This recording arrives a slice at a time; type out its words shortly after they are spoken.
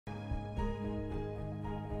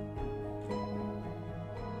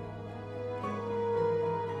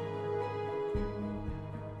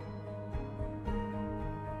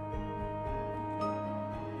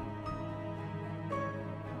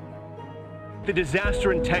The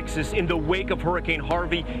disaster in Texas in the wake of Hurricane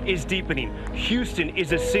Harvey is deepening. Houston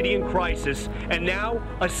is a city in crisis, and now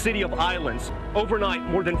a city of islands. Overnight,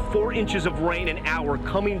 more than 4 inches of rain an hour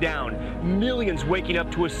coming down, millions waking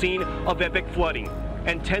up to a scene of epic flooding,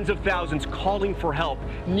 and tens of thousands calling for help,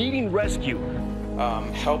 needing rescue.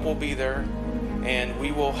 Help will be there, and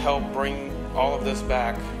we will help bring all of this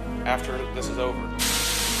back after this is over.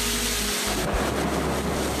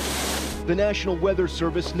 The National Weather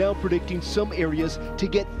Service now predicting some areas to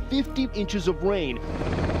get 50 inches of rain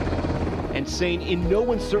and saying in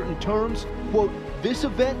no uncertain terms, quote, "This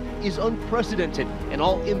event is unprecedented and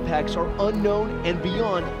all impacts are unknown and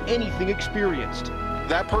beyond anything experienced."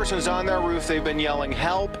 That person's on their roof. They've been yelling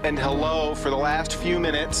help and hello for the last few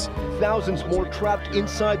minutes. Thousands more trapped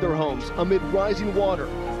inside their homes amid rising water.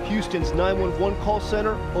 Houston's 911 call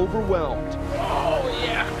center overwhelmed. Oh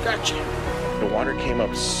yeah, gotcha. The water came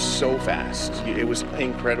up so fast. It was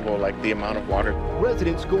incredible, like the amount of water.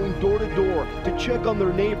 Residents going door to door to check on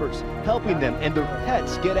their neighbors, helping them and their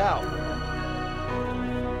pets get out.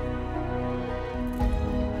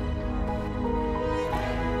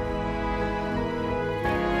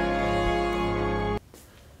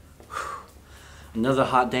 Another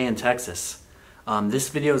hot day in Texas. This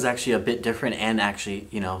video is actually a bit different and actually,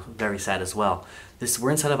 very sad as well.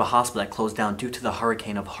 We're inside of a hospital that closed down due to the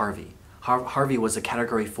hurricane of Harvey. Harvey was a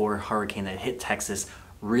Category 4 hurricane that hit Texas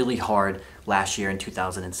really hard last year in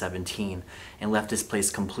 2017 and left this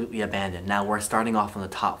place completely abandoned. Now we're starting off on the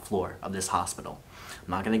top floor of this hospital.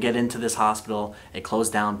 I'm not going to get into this hospital. It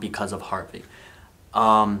closed down because of Harvey.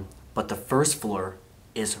 But the first floor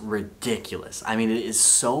is ridiculous. I mean, it is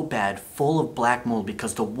so bad, full of black mold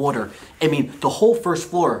because the water, the whole first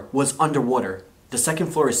floor was underwater. The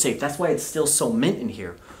second floor is safe. That's why it's still so mint in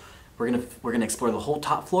here. We're gonna explore the whole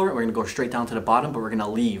top floor, and we're gonna go straight down to the bottom, but we're gonna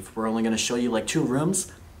leave. We're only gonna show you like 2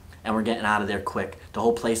 rooms, and we're getting out of there quick. The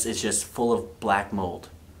whole place is just full of black mold.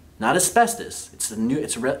 Not asbestos.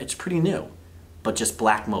 It's pretty new, but just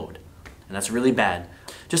black mold, and that's really bad.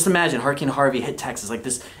 Just imagine Hurricane Harvey hit Texas like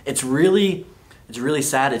this. It's really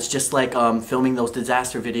sad. It's just like filming those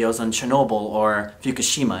disaster videos on Chernobyl or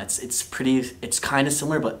Fukushima. It's kind of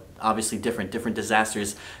similar, but obviously different. Different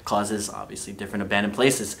disasters causes obviously different abandoned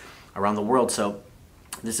places around the world. So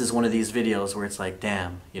this is one of these videos where it's like,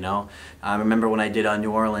 damn, I remember when I did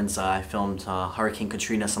New Orleans, I filmed Hurricane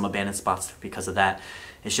Katrina, some abandoned spots because of that.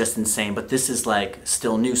 It's just insane, but this is like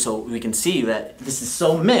still new, so we can see that this is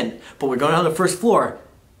so mint, but we're going on the first floor,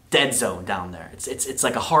 dead zone down there. It's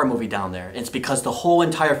like a horror movie down there. It's because the whole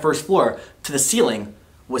entire first floor to the ceiling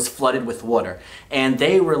was flooded with water. And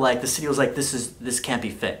they were like, the city was like, this can't be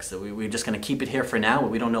fixed. We're just gonna keep it here for now, but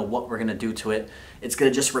we don't know what we're gonna do to it. It's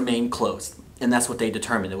gonna just remain closed. And that's what they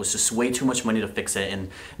determined. It was just way too much money to fix it, and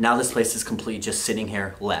now this place is completely just sitting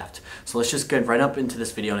here left. So let's just get right up into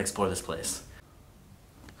this video and explore this place.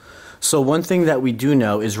 So one thing that we do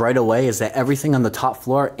know is right away is that everything on the top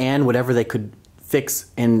floor and whatever they could fix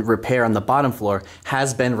and repair on the bottom floor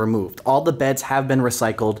has been removed. All the beds have been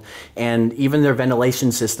recycled, and even their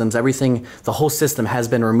ventilation systems, everything, the whole system has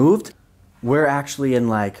been removed. We're actually in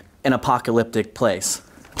like an apocalyptic place.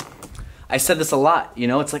 I said this a lot,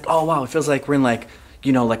 it's like, oh wow, it feels like we're in like,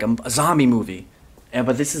 like a zombie movie.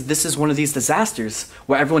 But this is one of these disasters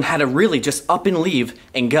where everyone had to really just up and leave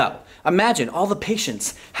and go. Imagine all the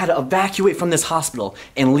patients had to evacuate from this hospital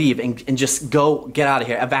and leave and just go get out of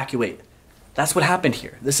here, evacuate. That's what happened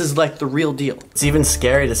here. This is like the real deal. It's even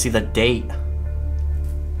scary to see the date.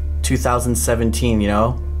 2017,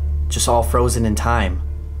 just all frozen in time.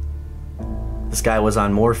 This guy was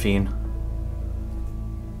on morphine.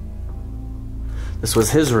 This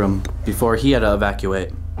was his room before he had to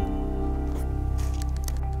evacuate.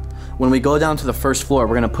 When we go down to the first floor,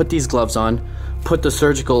 we're gonna put these gloves on, put the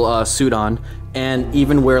surgical suit on, and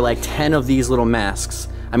even wear like 10 of these little masks.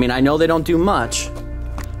 I mean, I know they don't do much,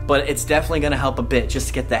 but it's definitely gonna help a bit just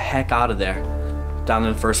to get the heck out of there, down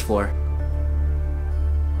on the first floor.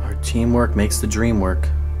 Our teamwork makes the dream work.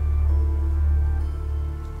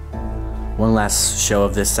 One last show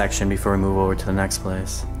of this section before we move over to the next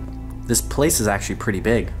place. This place is actually pretty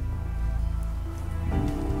big.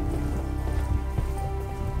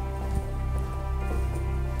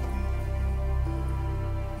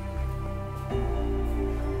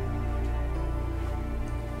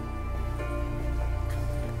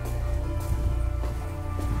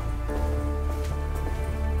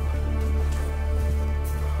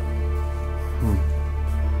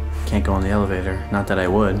 Can't go on the elevator. Not that I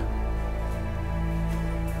would.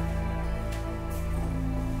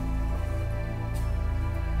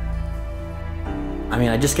 I mean,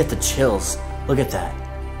 I just get the chills. Look at that.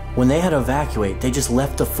 When they had to evacuate, they just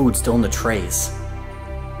left the food still in the trays.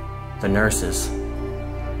 The nurses.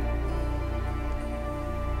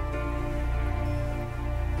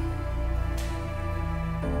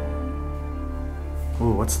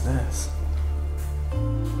 Ooh, what's this?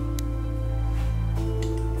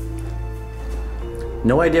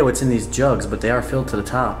 No idea what's in these jugs, but they are filled to the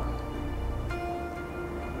top.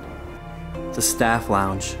 The staff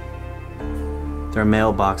lounge. There are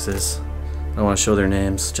mailboxes. I don't want to show their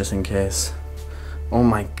names just in case. Oh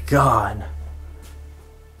my god.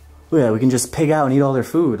 Look at that, we can just pig out and eat all their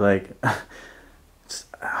food. Like,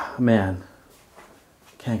 man,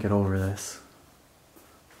 can't get over this.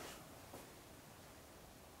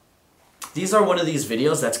 These are one of these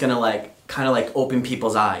videos that's gonna like, kind of like open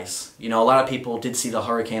people's eyes. You know, a lot of people did see the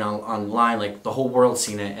hurricane online, like the whole world's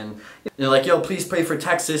seen it. And they're like, yo, please pray for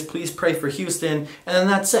Texas, please pray for Houston, and then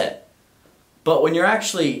that's it. But when you're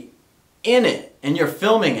actually in it and you're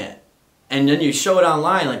filming it and then you show it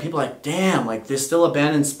online, like people are like, damn, like there's still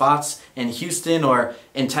abandoned spots in Houston or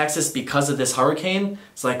in Texas because of this hurricane.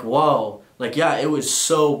 It's like, whoa, like yeah, it was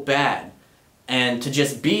so bad. And to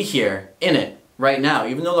just be here in it right now,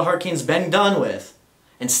 even though the hurricane's been done with,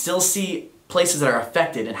 and still see places that are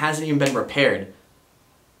affected and hasn't even been repaired,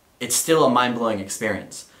 it's still a mind-blowing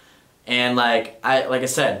experience. And like I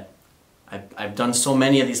said, I've done so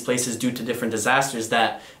many of these places due to different disasters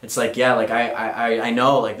that it's like, yeah, like I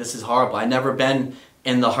know like this is horrible. I've never been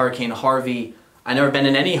in the Hurricane Harvey. I've never been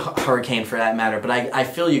in any hurricane for that matter, but I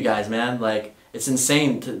feel you guys, man. Like it's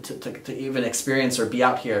insane to even experience or be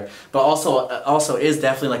out here. But also is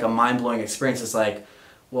definitely like a mind-blowing experience. It's like,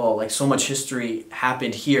 well, like so much history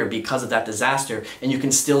happened here because of that disaster, and you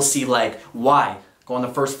can still see like why. Go on the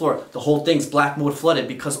first floor, the whole thing's black mold flooded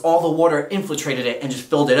because all the water infiltrated it and just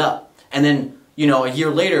filled it up. And then, you know, a year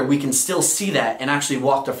later, we can still see that and actually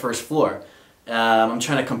walk the first floor. I'm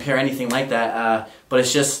trying to compare anything like that, but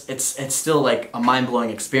it's just, it's still like a mind-blowing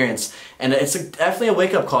experience. And it's definitely a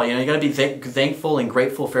wake-up call, you know, you gotta be thankful and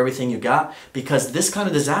grateful for everything you got, because this kind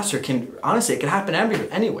of disaster can, honestly, it can happen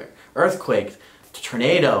anywhere. Earthquake,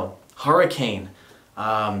 tornado, hurricane,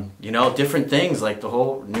 you know, different things like the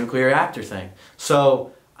whole nuclear reactor thing.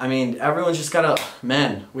 So, I mean, everyone's just gotta,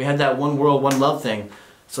 man, we had that one world, one love thing.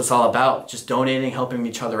 So it's all about just donating, helping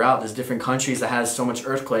each other out. There's different countries that has so much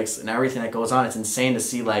earthquakes and everything that goes on. It's insane to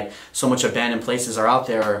see like so much abandoned places are out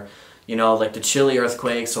there, or you know, like the Chile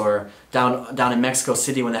earthquakes, or down in Mexico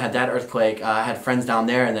City when they had that earthquake. I had friends down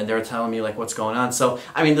there, and then they were telling me like what's going on. So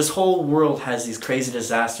I mean, this whole world has these crazy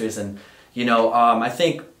disasters, and you know, I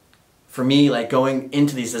think for me, like going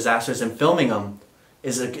into these disasters and filming them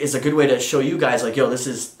is a good way to show you guys like, yo, this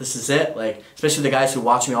is it. Like, especially the guys who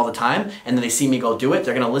watch me all the time and then they see me go do it,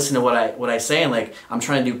 they're gonna listen to what I say, and like I'm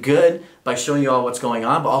trying to do good by showing you all what's going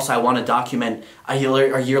on, but also I want to document a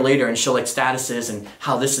year later and show like statuses and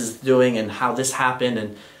how this is doing and how this happened.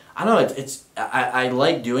 And I don't know, I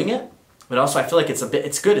like doing it, but also I feel like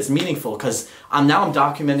it's good, it's meaningful, because I'm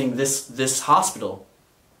documenting this hospital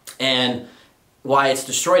and why it's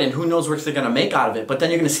destroyed, and who knows what they're going to make out of it. But then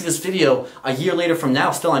you're going to see this video a year later from now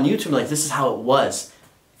still on YouTube, like this is how it was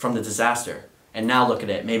from the disaster, and now look at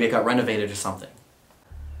it, maybe it got renovated or something.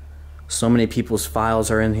 So many people's files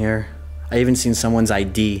are in here. I even seen someone's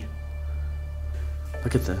ID.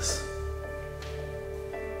 Look at this.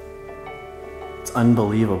 It's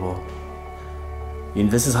unbelievable.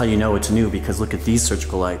 This is how you know it's new, because look at these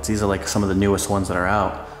surgical lights. These are like some of the newest ones that are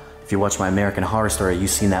out. If you watch my American Horror Story, you've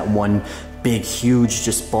seen that one big, huge,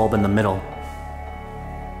 just bulb in the middle.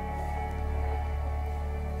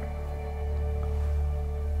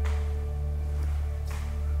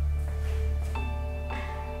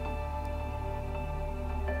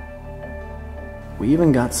 We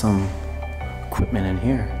even got some equipment in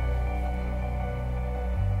here.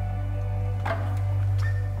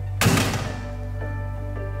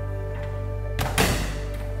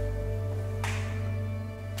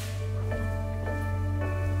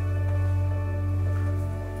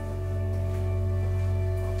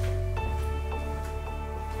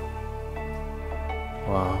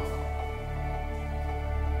 Wow.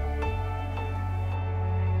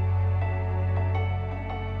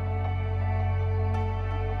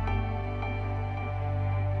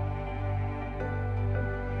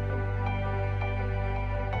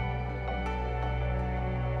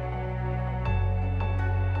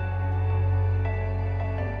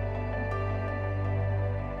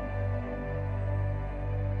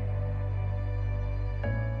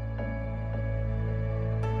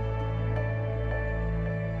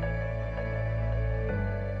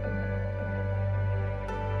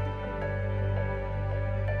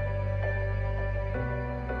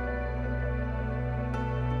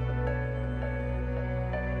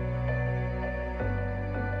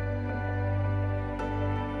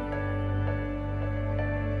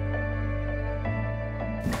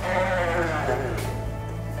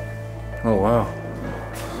 Oh, wow.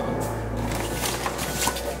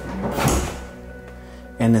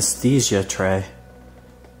 Anesthesia tray.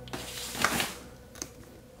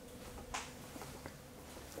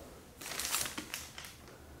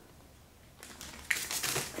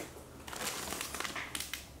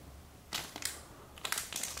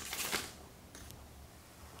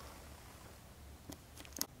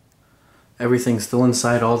 Everything's still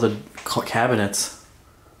inside all the cabinets.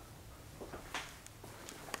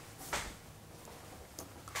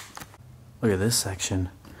 Look at this section.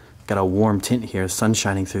 Got a warm tint here, sun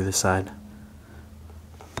shining through the side.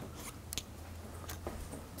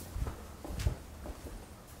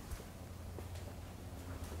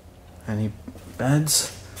 Any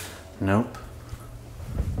beds? Nope.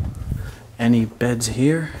 Any beds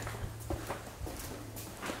here?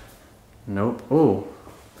 Nope. Oh.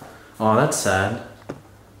 Oh, that's sad.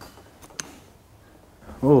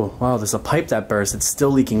 Oh, wow, there's a pipe that burst. It's still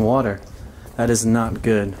leaking water. That is not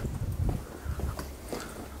good.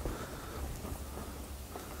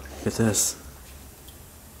 Look at this.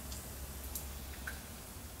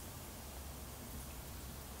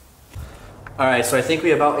 Alright, so I think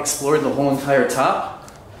we about explored the whole entire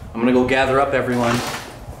top. I'm gonna go gather up everyone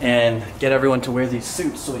and get everyone to wear these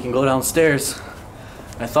suits so we can go downstairs.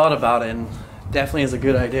 I thought about it and definitely is a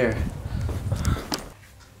good idea.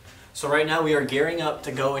 So right now we are gearing up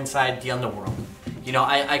to go inside the underworld. You know,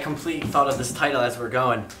 I completely thought of this title as we're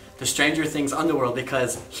going, the Stranger Things Underworld,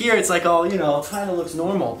 because here it's like all, you know, kind of looks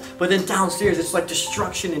normal, but then downstairs it's like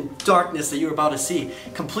destruction and darkness that you're about to see.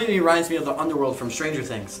 Completely reminds me of the underworld from Stranger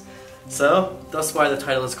Things. So that's why the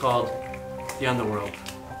title is called The Underworld.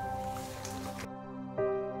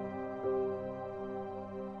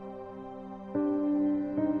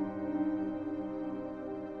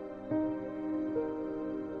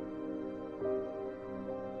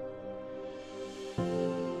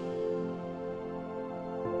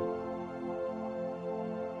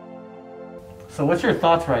 So what's your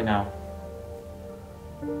thoughts right now?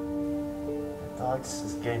 Thoughts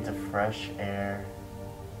is getting to fresh air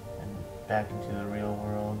and back into the real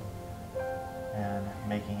world and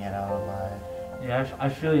making it out alive. Yeah, I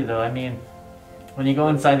feel you though. I mean, when you go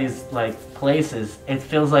inside these like places, it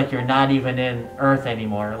feels like you're not even in Earth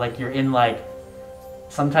anymore. Like you're in like,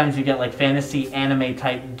 sometimes you get like fantasy anime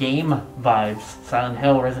type game vibes, Silent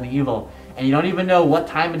Hill, Resident Evil, and you don't even know what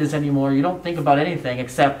time it is anymore. You don't think about anything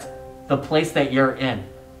except the place that you're in.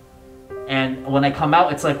 And when I come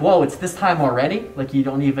out, it's like, whoa, it's this time already? Like you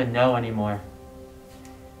don't even know anymore.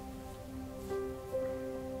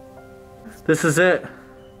 This is it.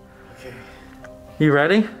 Okay. You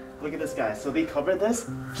ready? Look at this, guys. So they covered this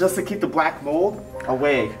just to keep the black mold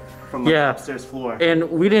away from the upstairs floor.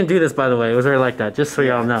 And we didn't do this, by the way. It was already like that, just so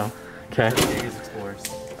y'all know. Okay.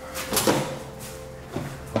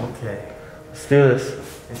 Okay. Let's do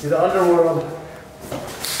this. Into the underworld.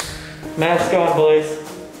 Mask on, boys.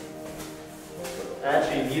 I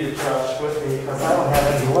actually need a Josh with me because I don't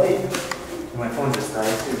have any light. My phone just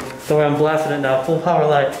died too. So I'm blasting it now, full power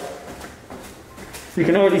light. You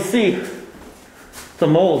can already see the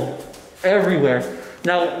mold everywhere.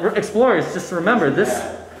 Now, explorers, just remember, this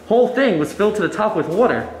whole thing was filled to the top with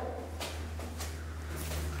water.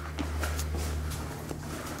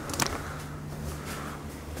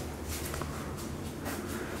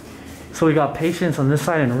 So we got patients on this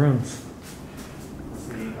side and rooms.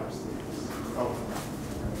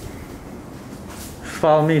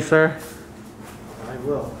 Follow me, sir. I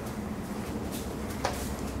will.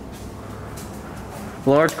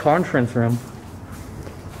 Large conference room.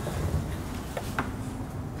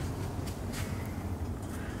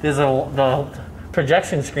 There's the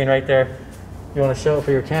projection screen right there. You want to show it for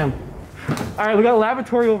your cam? All right, we got a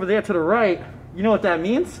laboratory over there to the right. You know what that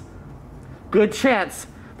means? Good chance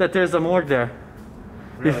that there's a morgue there.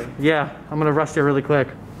 Really? Yeah, I'm gonna rush there really quick.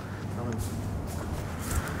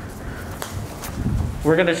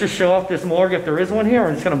 We're gonna just show off this morgue if there is one here.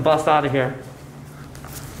 We're just gonna bust out of here.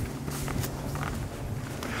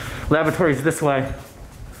 Laboratory's this way.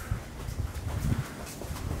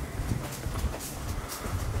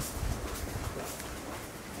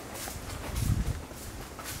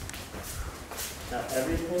 Now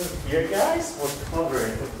everything here, guys, was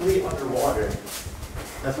covered, completely underwater.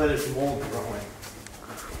 That's why there's mold growing.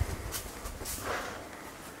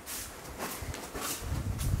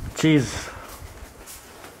 Jeez.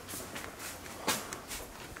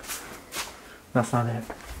 That's not it.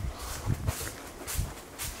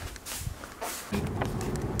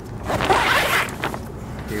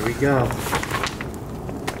 Here we go.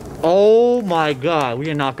 Oh my God, we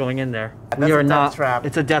are not going in there. That's we are a death not. trap.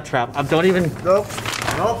 It's a death trap. Don't even. Nope.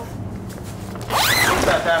 Nope. Put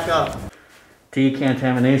that back up.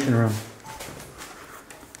 Decontamination room.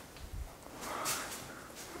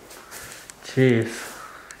 Jeez.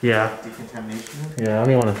 Yeah. Decontamination room? Yeah, I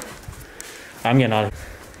don't even want to. I'm getting out of here.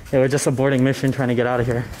 Yeah, we're just aborting mission trying to get out of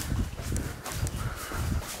here.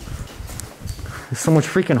 There's so much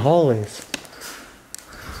freaking hallways.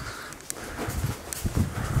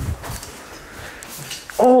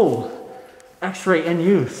 Oh! X-ray in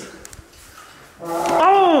use.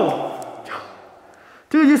 Oh!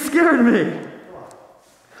 Dude, you scared me!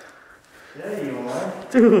 There you are.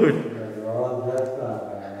 Dude!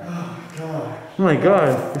 Oh my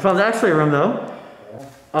god. We found the X-ray room though.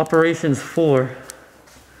 Operations 4.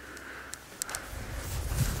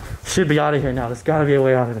 Should be out of here now. There's gotta be a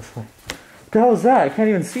way out of this thing. What the hell is that? I can't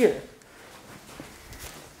even see it.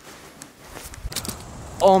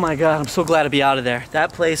 Oh my god, I'm so glad to be out of there.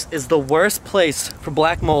 That place is the worst place for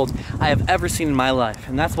black mold I have ever seen in my life.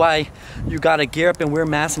 And that's why you gotta gear up and wear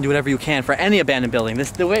masks and do whatever you can for any abandoned building.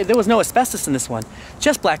 There was no asbestos in this one,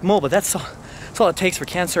 just black mold, but that's all it takes for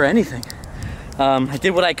cancer or anything. I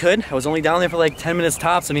did what I could. I was only down there for like 10 minutes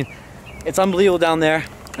tops. I mean, it's unbelievable down there.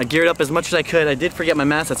 I geared up as much as I could. I did forget my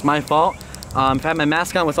mask, that's my fault. If I had my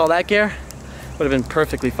mask on with all that gear, would have been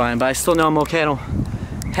perfectly fine, but I still know I'm okay. I don't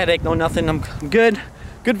headache, no nothing, I'm good.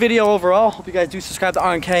 Good video overall. Hope you guys do subscribe to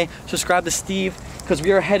RNK, subscribe to Steve, because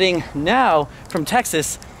we are heading now from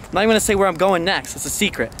Texas. I'm not even gonna say where I'm going next, it's a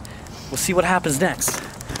secret. We'll see what happens next.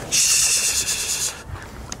 Shh.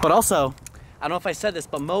 But also, I don't know if I said this,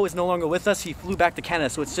 but Mo is no longer with us. He flew back to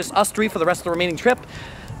Canada, so it's just us three for the rest of the remaining trip.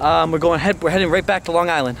 We're heading right back to Long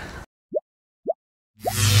Island.